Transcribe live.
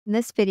In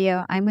this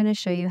video, I'm going to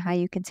show you how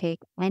you can take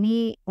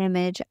any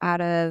image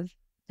out of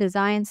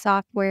design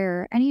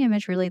software, or any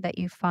image really that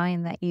you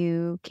find that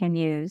you can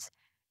use,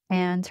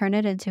 and turn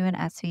it into an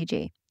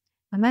SVG.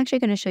 I'm actually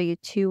going to show you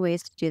two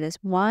ways to do this.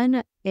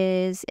 One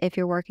is if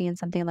you're working in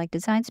something like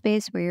Design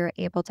Space where you're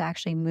able to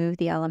actually move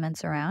the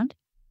elements around.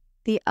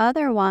 The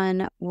other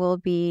one will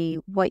be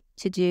what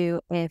to do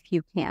if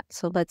you can't.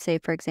 So let's say,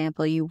 for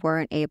example, you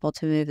weren't able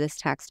to move this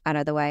text out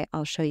of the way.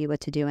 I'll show you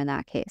what to do in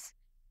that case.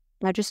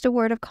 Now, just a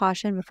word of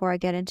caution before I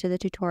get into the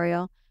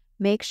tutorial.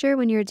 Make sure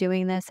when you're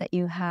doing this that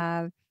you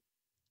have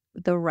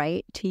the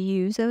right to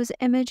use those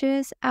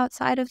images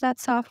outside of that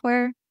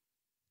software.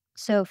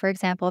 So, for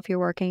example, if you're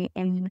working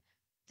in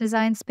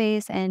Design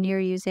Space and you're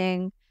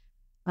using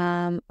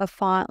a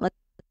font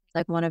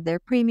like one of their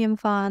premium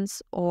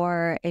fonts,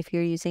 or if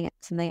you're using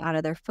something out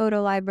of their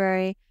photo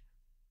library,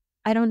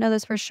 I don't know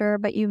this for sure,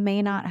 but you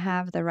may not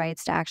have the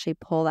rights to actually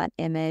pull that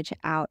image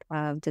out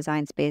of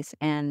Design Space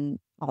and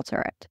alter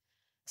it.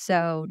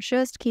 So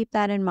just keep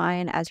that in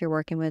mind as you're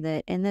working with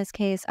it. In this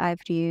case, I've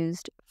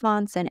used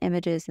fonts and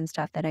images and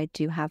stuff that I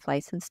do have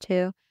license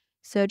to.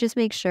 So just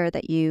make sure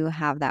that you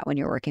have that when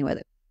you're working with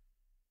it.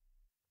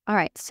 All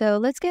right, so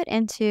let's get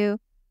into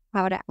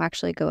how to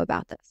actually go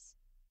about this.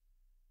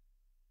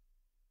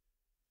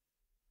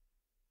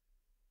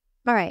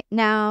 All right,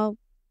 now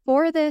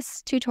for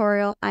this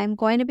tutorial, I'm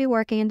going to be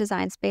working in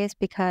Design Space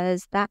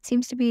because that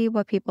seems to be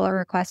what people are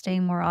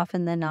requesting more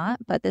often than not,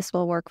 but this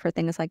will work for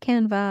things like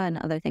Canva and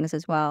other things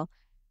as well.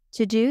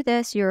 To do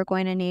this, you're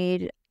going to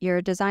need your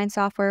design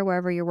software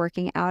wherever you're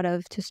working out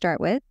of to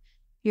start with.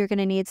 You're going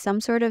to need some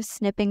sort of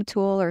snipping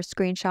tool or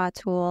screenshot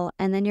tool,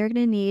 and then you're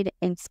going to need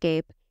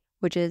Inkscape,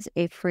 which is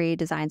a free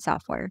design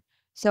software.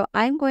 So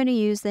I'm going to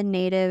use the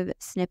native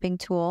snipping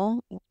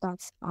tool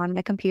that's on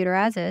my computer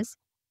as is.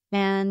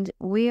 And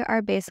we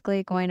are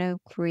basically going to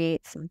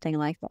create something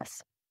like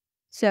this.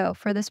 So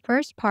for this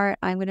first part,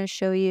 I'm going to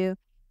show you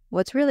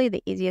what's really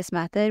the easiest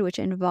method, which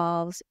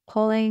involves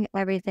pulling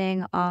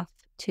everything off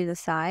to the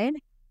side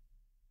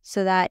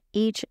so that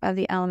each of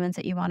the elements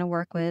that you want to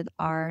work with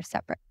are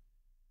separate.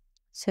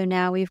 So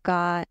now we've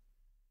got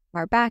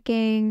our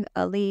backing,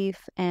 a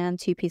leaf, and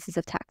two pieces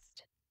of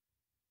text.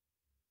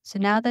 So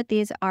now that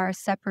these are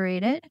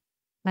separated,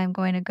 I'm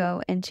going to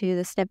go into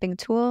the snipping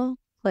tool,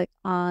 click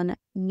on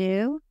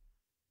New,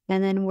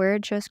 and then we're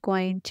just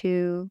going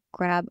to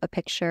grab a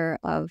picture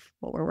of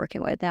what we're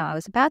working with. Now, I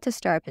was about to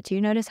start, but do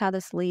you notice how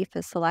this leaf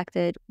is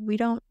selected? We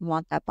don't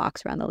want that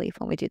box around the leaf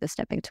when we do the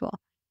snipping tool.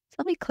 So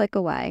let me click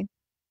away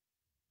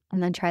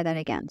and then try that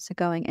again. So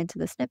going into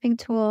the snipping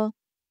tool,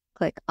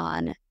 click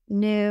on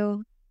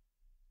New,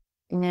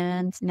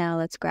 and now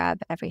let's grab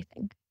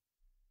everything.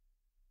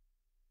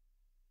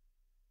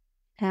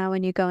 Now,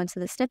 when you go into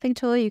the snipping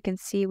tool, you can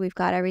see we've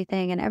got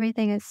everything, and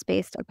everything is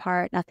spaced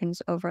apart.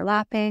 Nothing's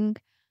overlapping.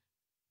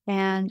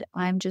 And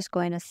I'm just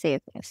going to save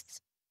this.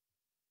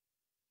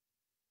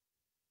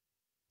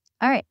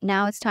 All right,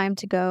 now it's time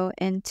to go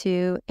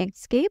into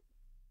Inkscape.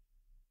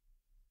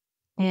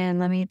 And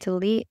let me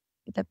delete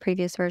the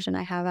previous version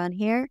I have on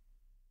here.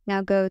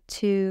 Now go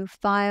to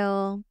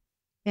File,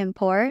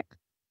 Import,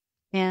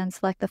 and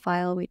select the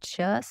file we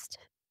just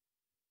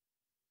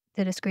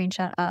did a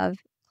screenshot of.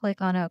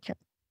 Click on OK.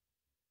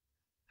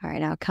 All right,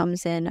 now it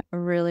comes in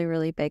really,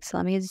 really big. So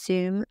let me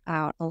zoom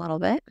out a little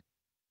bit.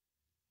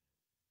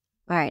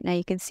 All right, now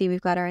you can see we've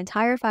got our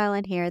entire file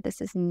in here.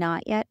 This is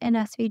not yet an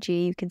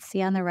SVG. You can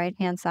see on the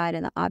right-hand side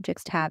in the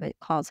Objects tab, it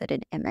calls it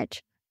an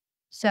image.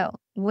 So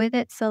with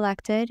it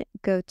selected,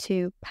 go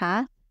to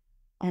Path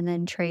and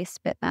then Trace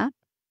Bitmap.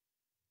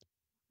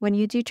 When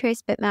you do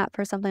Trace Bitmap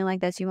for something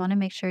like this, you want to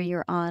make sure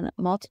you're on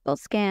multiple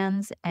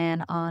scans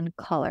and on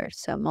colors.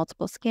 So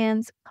multiple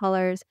scans,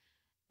 colors,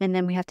 and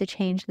then we have to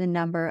change the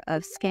number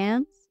of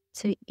scans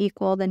to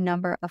equal the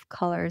number of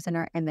colors in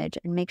our image.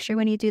 And make sure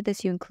when you do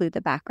this, you include the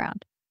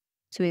background.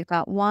 So we've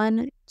got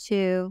 1,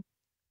 2,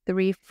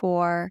 3,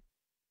 4,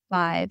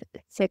 5,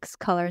 6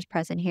 colors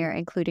present here,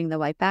 including the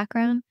white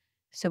background.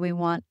 So we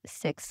want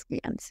 6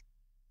 scans.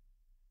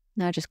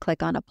 Now just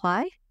click on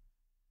Apply.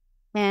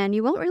 And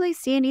you won't really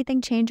see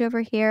anything change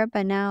over here,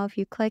 but now if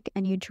you click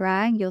and you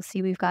drag, you'll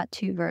see we've got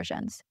two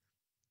versions.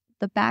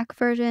 The back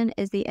version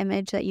is the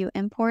image that you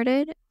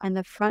imported, and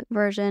the front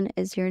version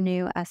is your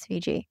new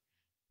SVG.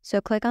 So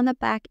click on the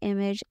back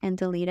image and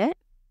delete it.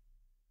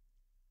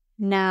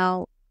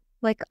 Now,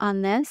 click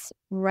on this,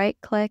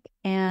 right-click,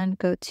 and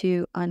go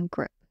to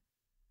Ungroup.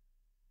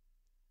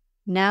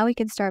 Now we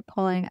can start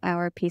pulling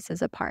our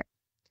pieces apart.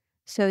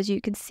 So as you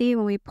can see,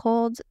 when we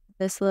pulled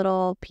this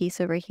little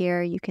piece over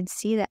here, you can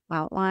see the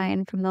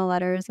outline from the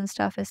letters and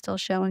stuff is still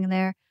showing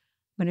there.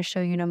 I'm going to show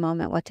you in a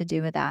moment what to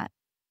do with that.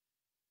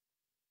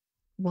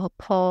 We'll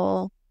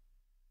pull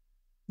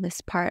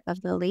this part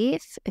of the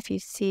leaf. If you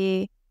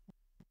see,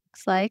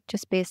 looks like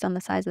just based on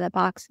the size of the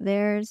box,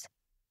 there's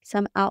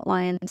some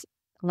outlines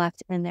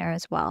left in there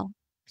as well.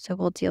 So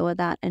we'll deal with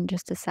that in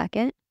just a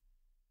second.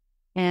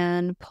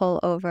 And pull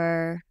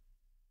over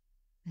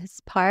this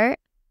part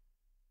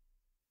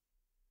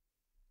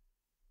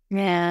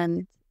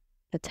and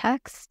the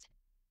text.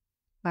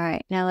 All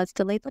right, now let's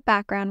delete the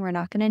background. We're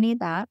not going to need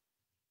that.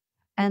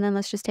 And then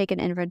let's just take an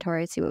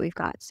inventory and see what we've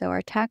got. So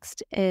our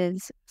text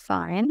is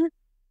fine.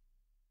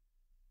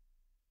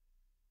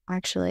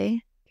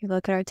 Actually, if you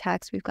look at our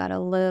text, we've got a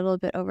little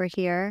bit over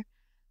here.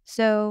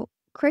 So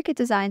Cricut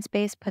Design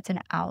Space puts an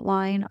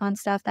outline on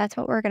stuff. That's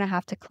what we're going to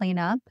have to clean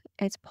up.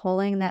 It's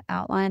pulling that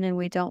outline and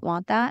we don't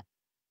want that.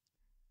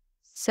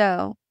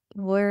 So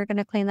we're going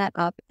to clean that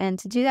up. And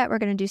to do that, we're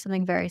going to do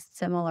something very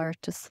similar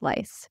to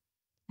slice.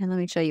 And let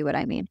me show you what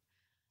I mean.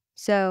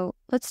 So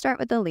let's start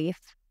with the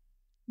leaf.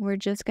 We're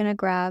just going to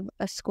grab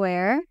a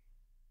square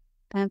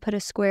and put a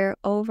square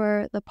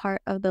over the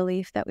part of the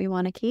leaf that we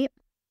want to keep.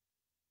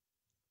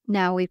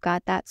 Now we've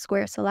got that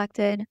square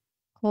selected.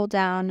 Hold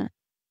down,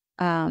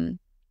 let's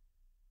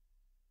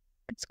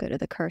go to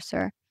the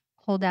cursor.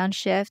 Hold down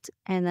Shift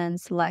and then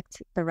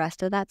select the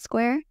rest of that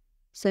square.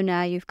 So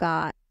now you've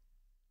got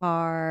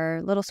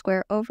our little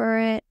square over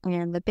it,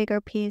 and the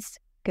bigger piece,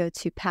 go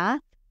to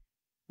Path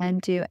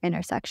and do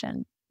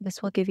Intersection.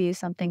 This will give you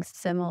something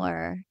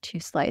similar to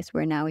Slice,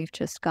 where now we've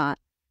just got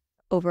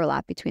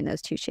overlap between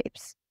those two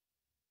shapes.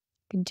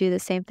 You can do the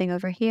same thing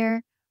over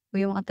here.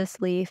 We want this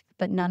leaf,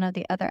 but none of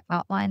the other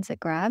outlines it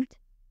grabbed.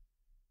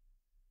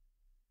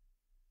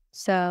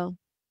 So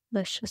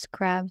let's just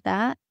grab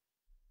that.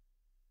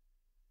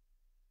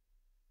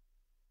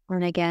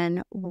 And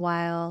again,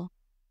 while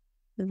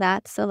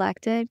that's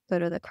selected, go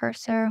to the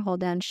cursor,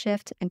 hold down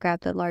Shift, and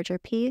grab the larger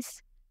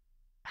piece,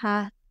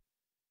 Path,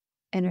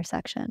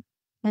 Intersection.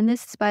 And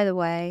this is, by the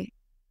way,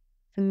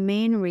 the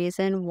main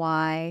reason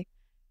why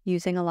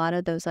using a lot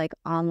of those like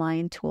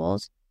online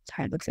tools,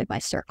 sorry, it looks like my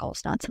circle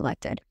is not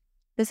selected.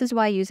 This is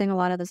why using a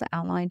lot of those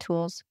online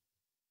tools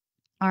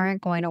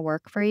aren't going to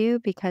work for you,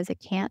 because it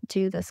can't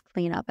do this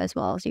cleanup as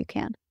well as you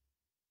can.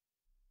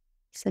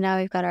 So now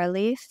we've got our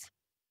leaf.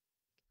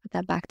 Put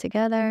that back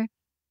together.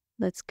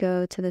 Let's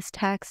go to this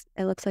text.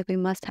 It looks like we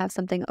must have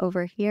something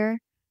over here.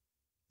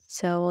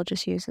 So we'll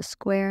just use a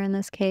square in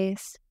this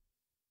case.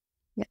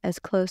 Get as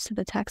close to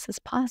the text as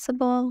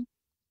possible.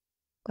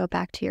 Go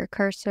back to your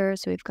cursor.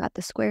 So we've got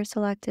the square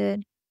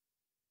selected.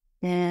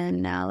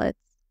 And now let's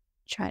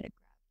try to grab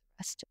the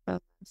rest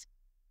of those.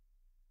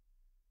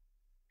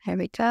 There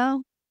we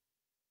go.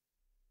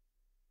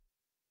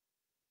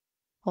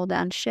 Hold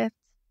down Shift.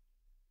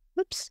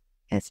 Oops,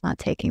 it's not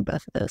taking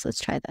both of those.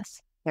 Let's try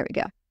this. There we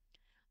go.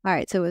 All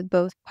right, so with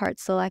both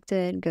parts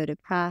selected, go to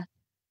Path,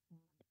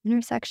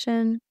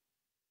 Intersection.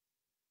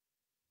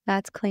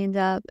 That's cleaned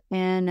up,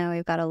 and now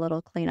we've got a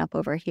little cleanup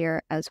over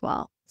here as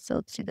well. So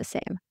let's do the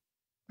same.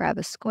 Grab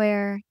a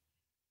square,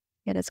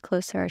 get as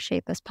close to our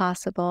shape as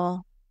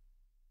possible.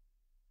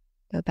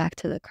 Go back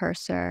to the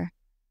cursor.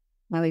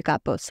 Now we've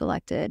got both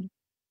selected,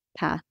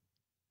 Path,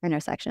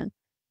 Intersection.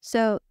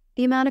 So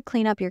the amount of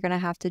cleanup you're going to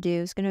have to do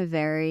is going to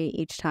vary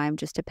each time,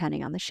 just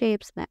depending on the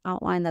shapes and the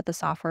outline that the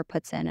software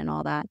puts in and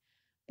all that.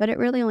 But it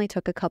really only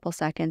took a couple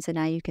seconds, and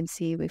now you can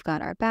see we've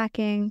got our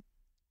backing,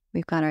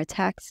 we've got our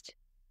text,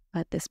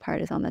 but this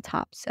part is on the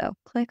top. So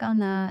click on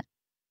that,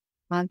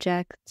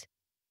 Object,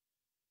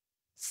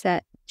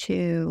 Set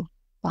to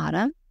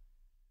Bottom,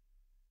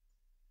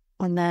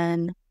 and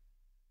then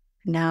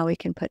now we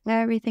can put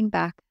everything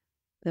back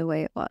the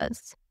way it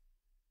was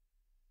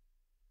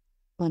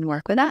and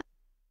work with that.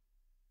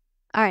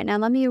 All right, now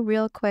let me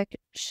real quick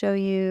show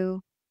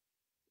you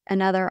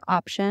another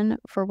option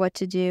for what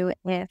to do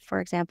if,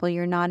 for example,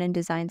 you're not in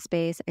Design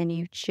Space and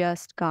you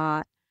just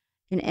got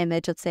an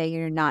image. Let's say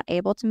you're not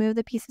able to move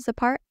the pieces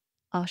apart.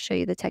 I'll show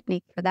you the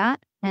technique for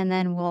that, and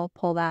then we'll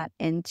pull that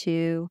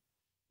into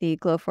the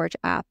Glowforge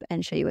app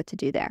and show you what to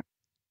do there.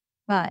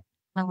 But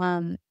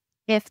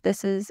if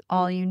this is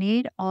all you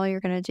need, all you're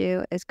going to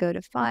do is go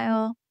to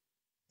File,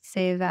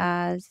 Save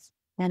As,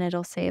 and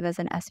it'll save as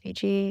an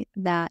SVG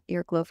that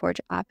your Glowforge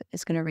app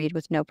is going to read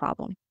with no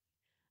problem.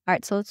 All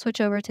right, so let's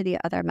switch over to the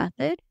other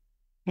method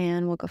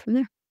and we'll go from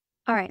there.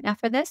 All right, now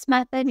for this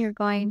method, you're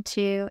going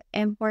to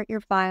import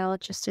your file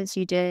just as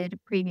you did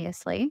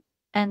previously.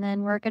 And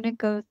then we're going to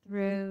go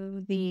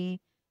through the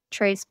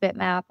trace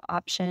bitmap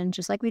option,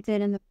 just like we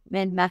did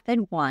in method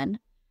 1.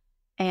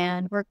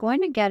 And we're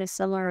going to get a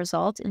similar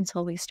result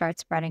until we start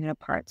spreading it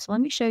apart. So let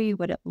me show you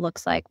what it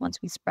looks like once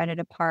we spread it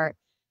apart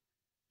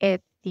if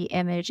the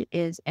image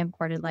is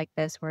imported like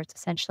this, where it's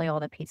essentially all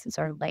the pieces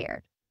are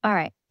layered. All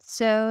right,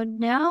 so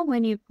now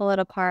when you pull it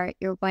apart,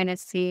 you're going to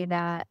see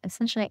that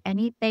essentially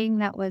anything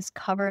that was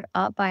covered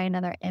up by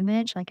another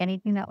image, like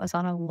anything that was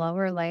on a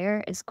lower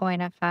layer, is going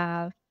to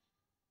have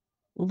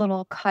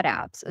little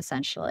cutouts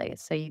essentially.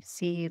 So you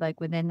see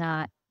like within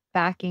that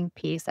backing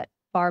piece, that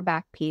far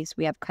back piece,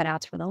 we have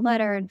cutouts for the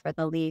letter and for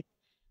the leaf.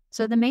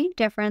 So the main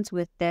difference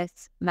with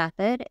this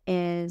method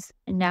is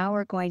now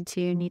we're going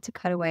to need to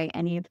cut away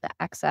any of the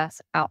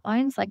excess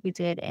outlines like we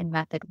did in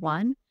method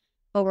 1,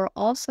 but we're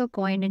also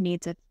going to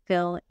need to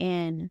fill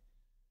in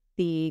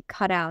the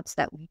cutouts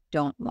that we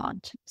don't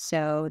want.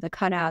 So the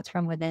cutouts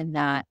from within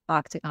that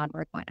octagon,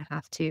 we're going to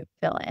have to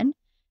fill in.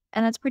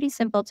 And that's pretty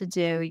simple to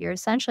do. You're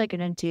essentially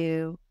going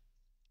to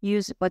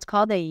use what's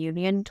called a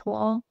union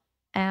tool,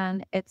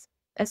 and it's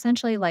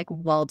essentially like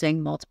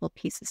welding multiple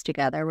pieces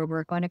together where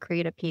we're going to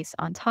create a piece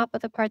on top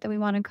of the part that we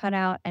want to cut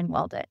out and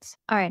weld it.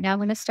 All right, now I'm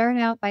going to start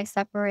out by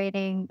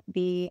separating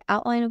the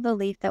outline of the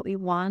leaf that we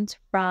want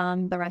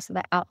from the rest of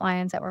the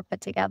outlines that were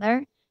put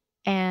together.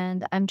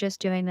 And I'm just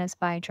doing this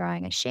by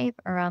drawing a shape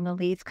around the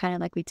leaf, kind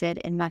of like we did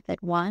in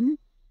method 1.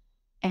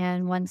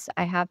 And once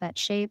I have that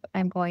shape,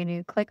 I'm going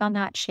to click on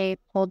that shape,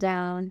 hold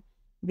down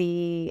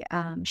the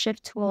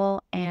shift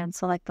tool and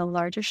select the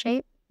larger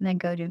shape, and then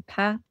go to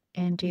path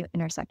and do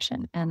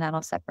intersection, and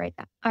that'll separate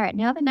that. All right,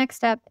 now the next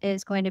step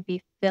is going to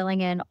be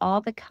filling in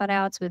all the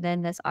cutouts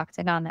within this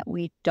octagon that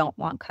we don't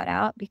want cut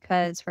out.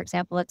 Because, for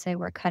example, let's say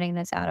we're cutting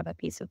this out of a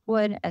piece of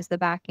wood as the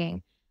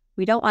backing.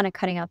 We don't want it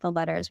cutting out the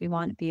letters. We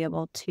want to be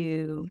able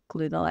to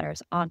glue the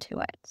letters onto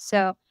it.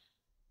 So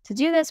to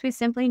do this, we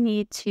simply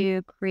need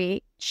to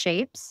create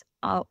shapes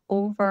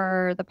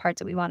over the parts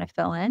that we want to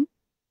fill in,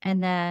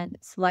 and then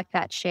select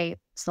that shape,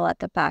 select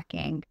the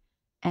backing,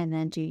 and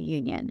then do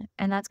union.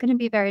 And that's going to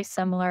be very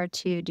similar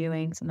to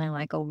doing something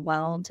like a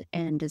weld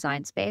in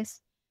Design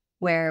Space,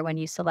 where when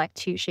you select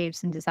two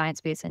shapes in Design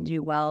Space and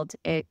do weld,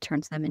 it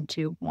turns them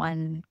into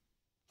one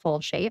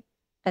full shape.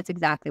 That's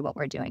exactly what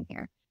we're doing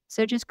here.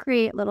 So just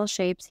create little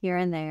shapes here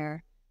and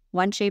there,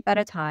 one shape at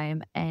a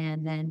time,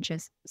 and then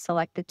just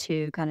select the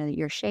two, kind of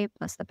your shape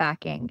plus the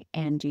backing,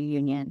 and do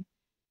union.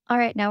 All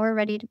right, now we're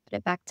ready to put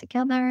it back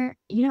together.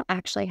 You don't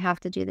actually have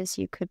to do this.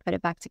 You could put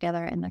it back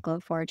together in the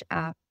Glowforge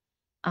app,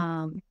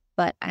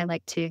 but I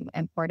like to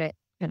import it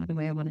kind of the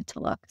way I want it to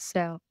look.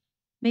 So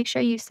make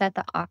sure you set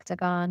the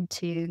octagon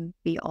to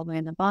be all the way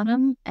in the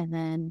bottom, and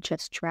then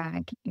just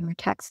drag your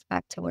text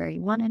back to where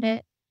you wanted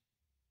it.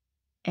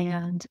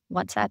 And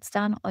once that's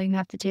done, all you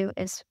have to do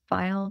is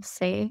file,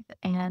 save,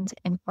 and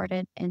import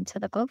it into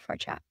the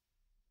Glowforge app.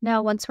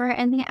 Now, once we're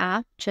in the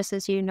app, just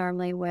as you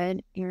normally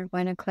would, you're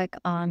going to click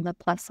on the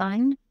plus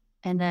sign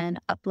and then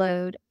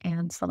upload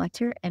and select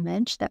your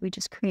image that we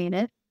just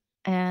created.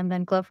 And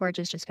then Glowforge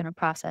is just going to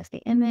process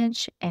the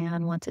image.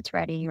 And once it's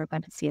ready, you're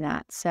going to see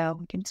that. So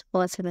we can just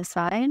pull it to the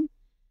side.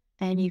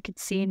 And you can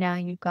see now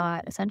you've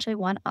got essentially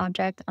one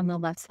object on the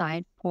left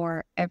side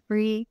for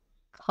every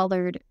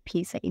colored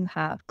piece that you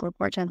have.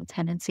 Glowforge has a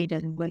tendency to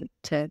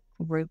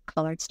group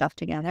colored stuff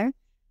together.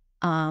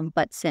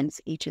 But since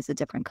each is a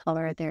different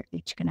color, they're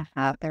each going to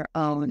have their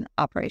own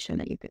operation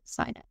that you could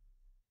assign it.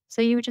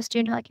 So you would just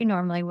do like you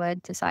normally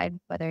would, decide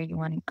whether you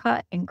want to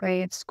cut,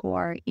 engrave,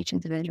 score each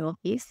individual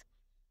piece,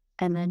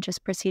 and then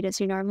just proceed as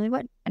you normally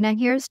would. And now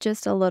here's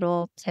just a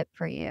little tip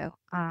for you.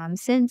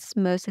 Since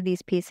most of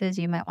these pieces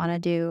you might want to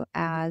do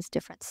as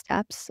different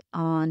steps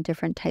on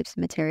different types of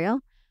material,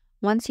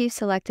 once you've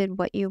selected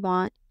what you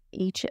want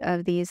each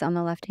of these on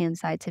the left-hand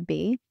side to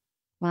be,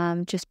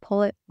 just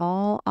pull it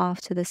all off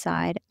to the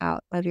side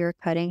out of your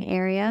cutting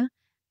area,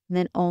 and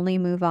then only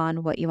move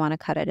on what you want to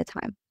cut at a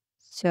time.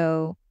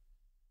 So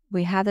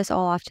we have this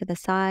all off to the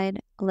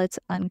side. Let's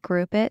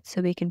ungroup it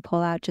so we can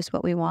pull out just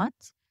what we want.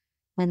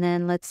 And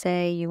then let's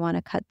say you want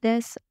to cut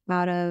this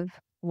out of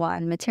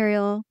one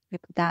material. You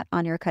put that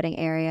on your cutting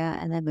area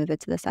and then move it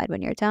to the side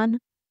when you're done.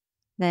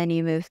 Then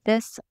you move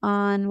this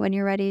on when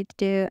you're ready to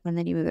do, and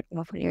then you move it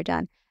off when you're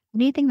done.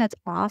 Anything that's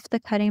off the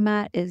cutting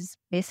mat is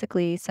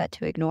basically set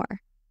to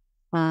ignore.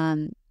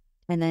 And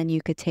then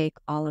you could take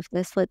all of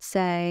this, let's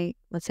say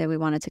we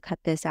wanted to cut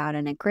this out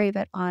and engrave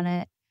it on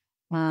it.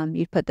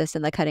 You'd put this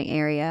in the cutting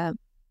area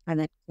and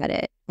then cut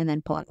it and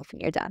then pull it off when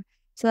you're done.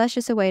 So that's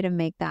just a way to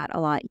make that a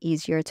lot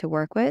easier to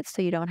work with,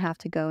 so you don't have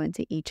to go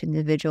into each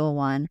individual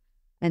one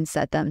and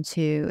set them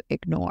to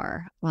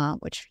ignore,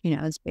 which,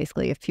 is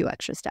basically a few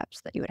extra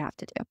steps that you would have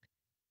to do.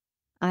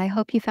 I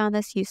hope you found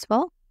this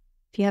useful.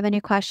 If you have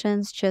any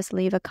questions, just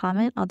leave a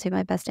comment. I'll do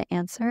my best to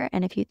answer.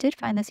 And if you did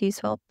find this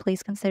useful,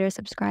 please consider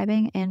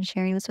subscribing and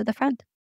sharing this with a friend.